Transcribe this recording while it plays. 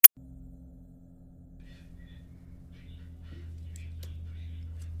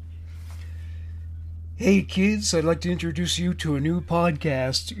Hey kids, I'd like to introduce you to a new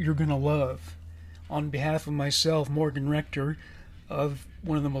podcast you're gonna love. On behalf of myself, Morgan Rector, of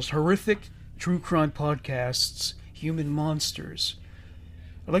one of the most horrific true crime podcasts, Human Monsters,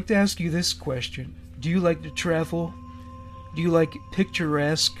 I'd like to ask you this question. Do you like to travel? Do you like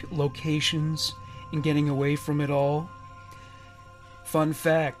picturesque locations and getting away from it all? Fun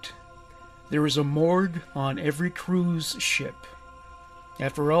fact, there is a morgue on every cruise ship.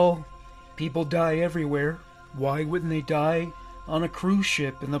 After all, people die everywhere. Why wouldn't they die on a cruise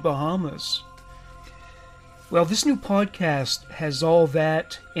ship in the Bahamas? Well, this new podcast has all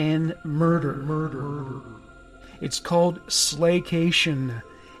that and murder. It's called Slaycation,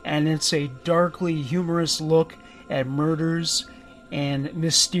 and it's a darkly humorous look at murders and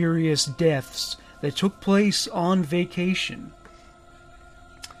mysterious deaths that took place on vacation.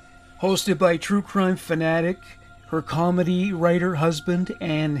 Hosted by true crime fanatic, her comedy writer husband,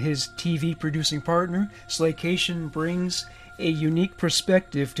 and his TV producing partner, Slaycation brings a unique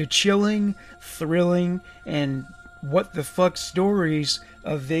perspective to chilling, thrilling, and what the fuck stories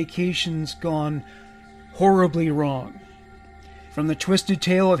of vacations gone horribly wrong. From the twisted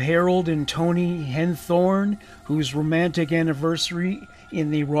tale of Harold and Tony Henthorne, whose romantic anniversary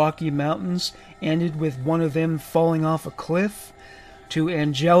in the Rocky Mountains ended with one of them falling off a cliff, to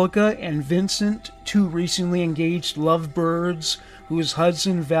Angelica and Vincent, two recently engaged lovebirds whose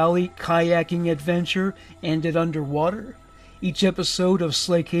Hudson Valley kayaking adventure ended underwater. Each episode of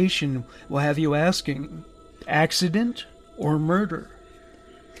Slaycation will have you asking, accident or murder?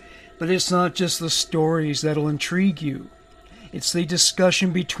 But it's not just the stories that'll intrigue you. It's the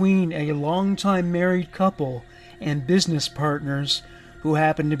discussion between a longtime married couple and business partners who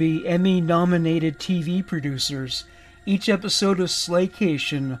happen to be Emmy-nominated TV producers. Each episode of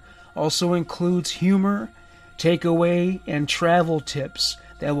Slaycation also includes humor, takeaway, and travel tips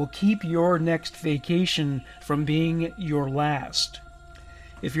that will keep your next vacation from being your last.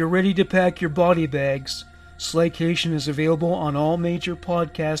 If you're ready to pack your body bags, Slaycation is available on all major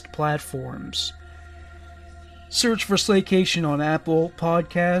podcast platforms. Search for Slaycation on Apple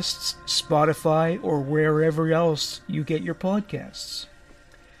Podcasts, Spotify, or wherever else you get your podcasts.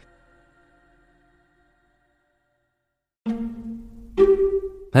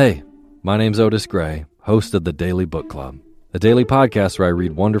 Hey, my name's Otis Gray, host of the Daily Book Club, a daily podcast where I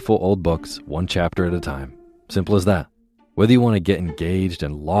read wonderful old books one chapter at a time. Simple as that. Whether you want to get engaged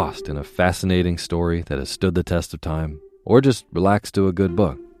and lost in a fascinating story that has stood the test of time, or just relax to a good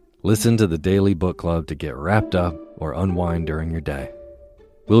book, listen to the Daily Book Club to get wrapped up or unwind during your day.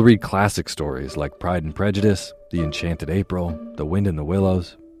 We'll read classic stories like Pride and Prejudice, The Enchanted April, The Wind in the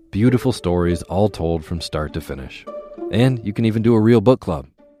Willows, beautiful stories all told from start to finish. And you can even do a real book club.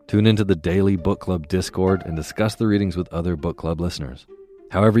 Tune into the Daily Book Club Discord and discuss the readings with other book club listeners.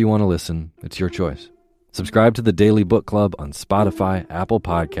 However you want to listen, it's your choice. Subscribe to the Daily Book Club on Spotify, Apple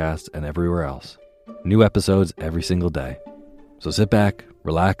Podcasts, and everywhere else. New episodes every single day. So sit back,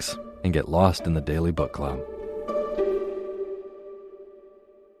 relax, and get lost in the Daily Book Club.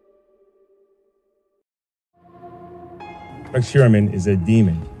 Rex Heuermann is a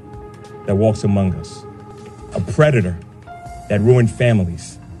demon that walks among us, a predator that ruined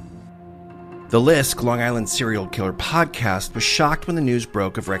families. The Lisk, Long Island serial killer podcast, was shocked when the news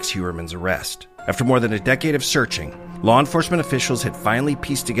broke of Rex Heuermann's arrest. After more than a decade of searching, law enforcement officials had finally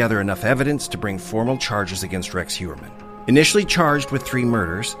pieced together enough evidence to bring formal charges against Rex Heuermann. Initially charged with 3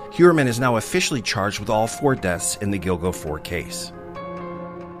 murders, Heuermann is now officially charged with all 4 deaths in the Gilgo 4 case.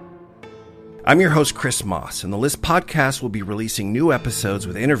 I'm your host, Chris Moss, and the Lisk podcast will be releasing new episodes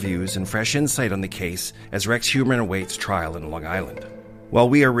with interviews and fresh insight on the case as Rex Heuermann awaits trial in Long Island. While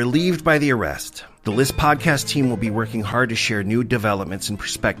we are relieved by the arrest, the Lisk podcast team will be working hard to share new developments and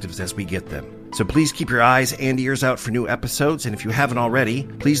perspectives as we get them. So please keep your eyes and ears out for new episodes, and if you haven't already,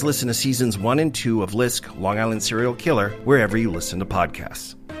 please listen to seasons 1 and 2 of Lisk, Long Island Serial Killer, wherever you listen to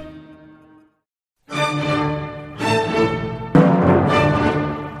podcasts.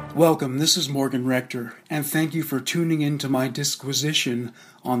 Welcome, this is Morgan Rector, and thank you for tuning in to my disquisition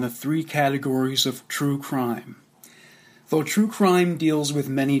on the 3 categories of true crime. Though true crime deals with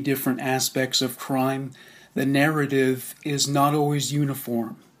many different aspects of crime, the narrative is not always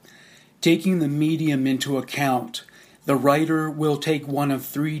uniform. Taking the medium into account, the writer will take one of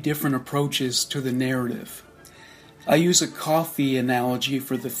 3 different approaches to the narrative. I use a coffee analogy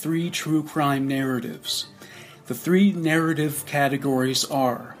for the 3 true crime narratives. The 3 narrative categories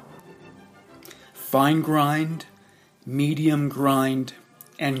are fine grind, medium grind,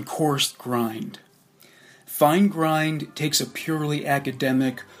 and coarse grind. Fine grind takes a purely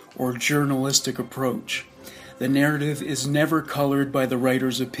academic or journalistic approach. The narrative is never colored by the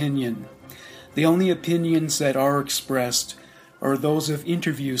writer's opinion. The only opinions that are expressed are those of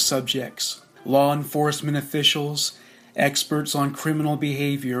interview subjects, law enforcement officials, experts on criminal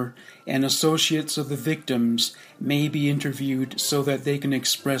behavior, and associates of the victims may be interviewed so that they can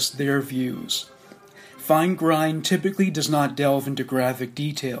express their views. Fine grind typically does not delve into graphic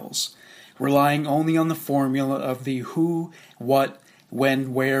details, relying only on the formula of the who, what,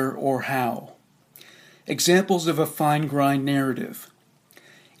 when, where, or how. Examples of a fine grind narrative: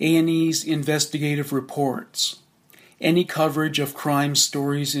 A&E's investigative reports, any coverage of crime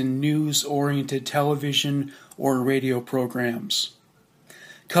stories in news-oriented television or radio programs.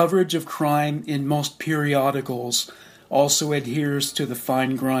 Coverage of crime in most periodicals also adheres to the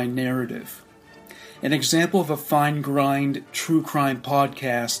fine grind narrative. An example of a fine grind true crime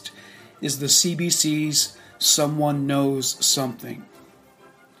podcast is the CBC's Someone Knows Something.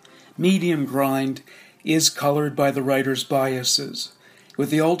 Medium grind is colored by the writer's biases,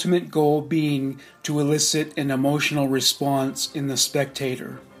 with the ultimate goal being to elicit an emotional response in the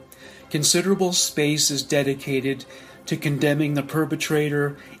spectator. Considerable space is dedicated to condemning the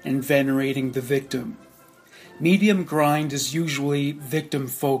perpetrator and venerating the victim. Medium grind is usually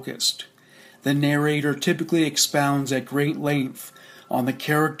victim-focused. The narrator typically expounds at great length on the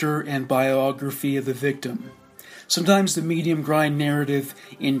character and biography of the victim. Sometimes the medium grind narrative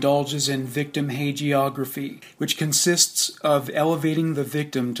indulges in victim hagiography, which consists of elevating the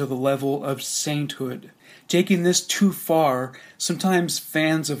victim to the level of sainthood. Taking this too far, sometimes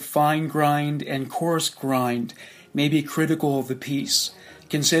fans of fine grind and coarse grind may be critical of the piece,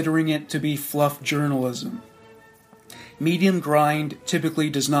 considering it to be fluff journalism. Medium grind typically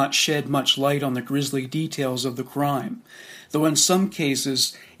does not shed much light on the grisly details of the crime, though in some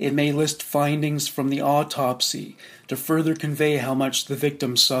cases it may list findings from the autopsy to further convey how much the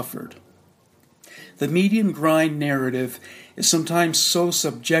victim suffered. The medium grind narrative is sometimes so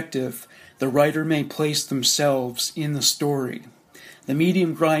subjective the writer may place themselves in the story. The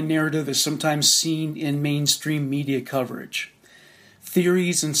medium grind narrative is sometimes seen in mainstream media coverage.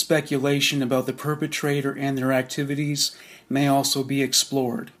 Theories and speculation about the perpetrator and their activities may also be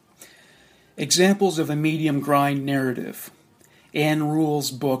explored. Examples of a medium grind narrative: Ann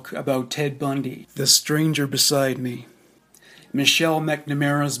Rule's book about Ted Bundy, The Stranger Beside Me; Michelle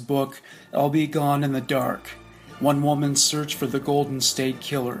McNamara's book, I'll Be Gone in the Dark, One Woman's Search for the Golden State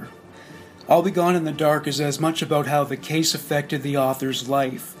Killer. I'll Be Gone in the Dark is as much about how the case affected the author's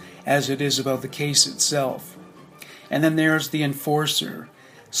life as it is about the case itself. And then there's The Enforcer,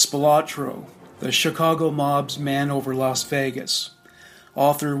 Spilatro, the Chicago mob's man over Las Vegas.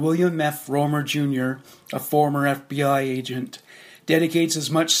 Author William F. Romer Jr., a former FBI agent, dedicates as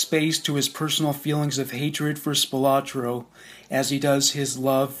much space to his personal feelings of hatred for Spilatro as he does his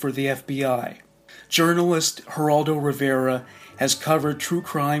love for the FBI. Journalist Geraldo Rivera has covered true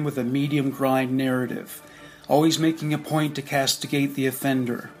crime with a medium grind narrative, always making a point to castigate the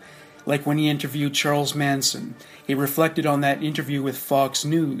offender. Like when he interviewed Charles Manson, he reflected on that interview with Fox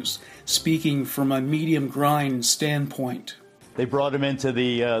News, speaking from a medium grind standpoint. They brought him into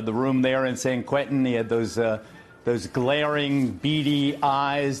the room there in San Quentin. He had those glaring, beady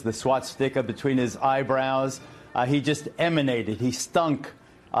eyes, the swastika between his eyebrows. He just emanated. He stunk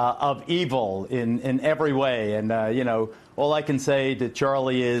of evil in every way. And, all I can say to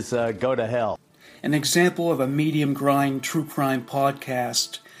Charlie is go to hell. An example of a medium grind true crime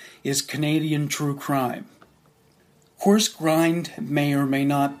podcast is Canadian True Crime. Coarse grind may or may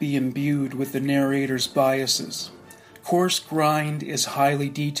not be imbued with the narrator's biases. Coarse grind is highly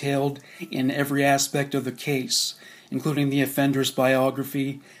detailed in every aspect of the case, including the offender's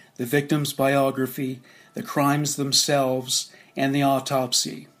biography, the victim's biography, the crimes themselves, and the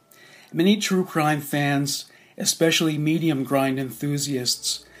autopsy. Many true crime fans, especially medium grind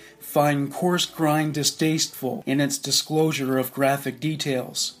enthusiasts, find coarse grind distasteful in its disclosure of graphic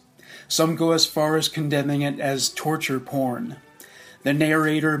details. Some go as far as condemning it as torture porn. The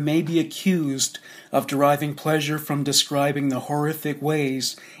narrator may be accused of deriving pleasure from describing the horrific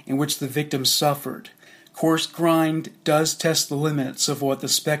ways in which the victim suffered. Coarse grind does test the limits of what the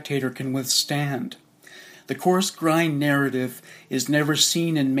spectator can withstand. The coarse grind narrative is never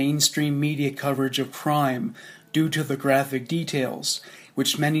seen in mainstream media coverage of crime due to the graphic details,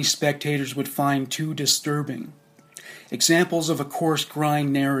 which many spectators would find too disturbing. Examples of a coarse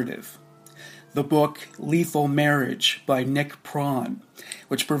grind narrative: the book Lethal Marriage by Nick Prawn,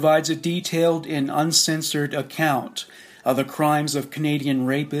 which provides a detailed and uncensored account of the crimes of Canadian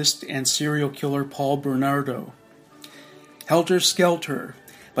rapist and serial killer Paul Bernardo. Helter Skelter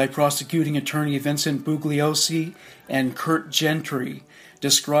by prosecuting attorney Vincent Bugliosi and Kurt Gentry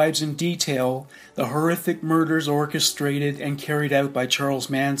describes in detail the horrific murders orchestrated and carried out by Charles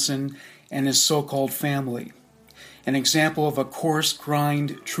Manson and his so-called family. An example of a coarse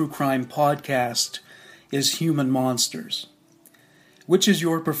grind true crime podcast is Human Monsters. Which is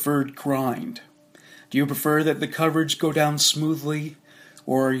your preferred grind? Do you prefer that the coverage go down smoothly,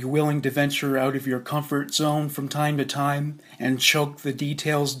 or are you willing to venture out of your comfort zone from time to time and choke the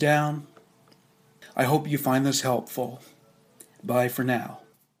details down? I hope you find this helpful. Bye for now.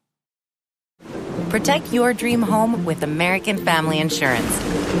 Protect your dream home with American Family Insurance.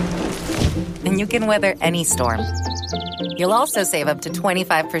 And you can weather any storm. You'll also save up to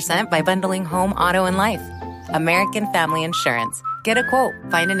 25% by bundling home, auto, and life. American Family Insurance. Get a quote.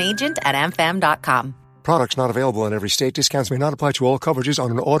 Find an agent at amfam.com. Products not available in every state. Discounts may not apply to all coverages on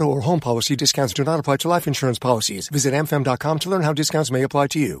an auto or home policy. Discounts do not apply to life insurance policies. Visit amfam.com to learn how discounts may apply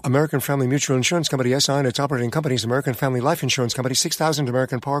to you. American Family Mutual Insurance Company, SI, and its operating companies, American Family Life Insurance Company, 6000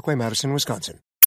 American Parkway, Madison, Wisconsin.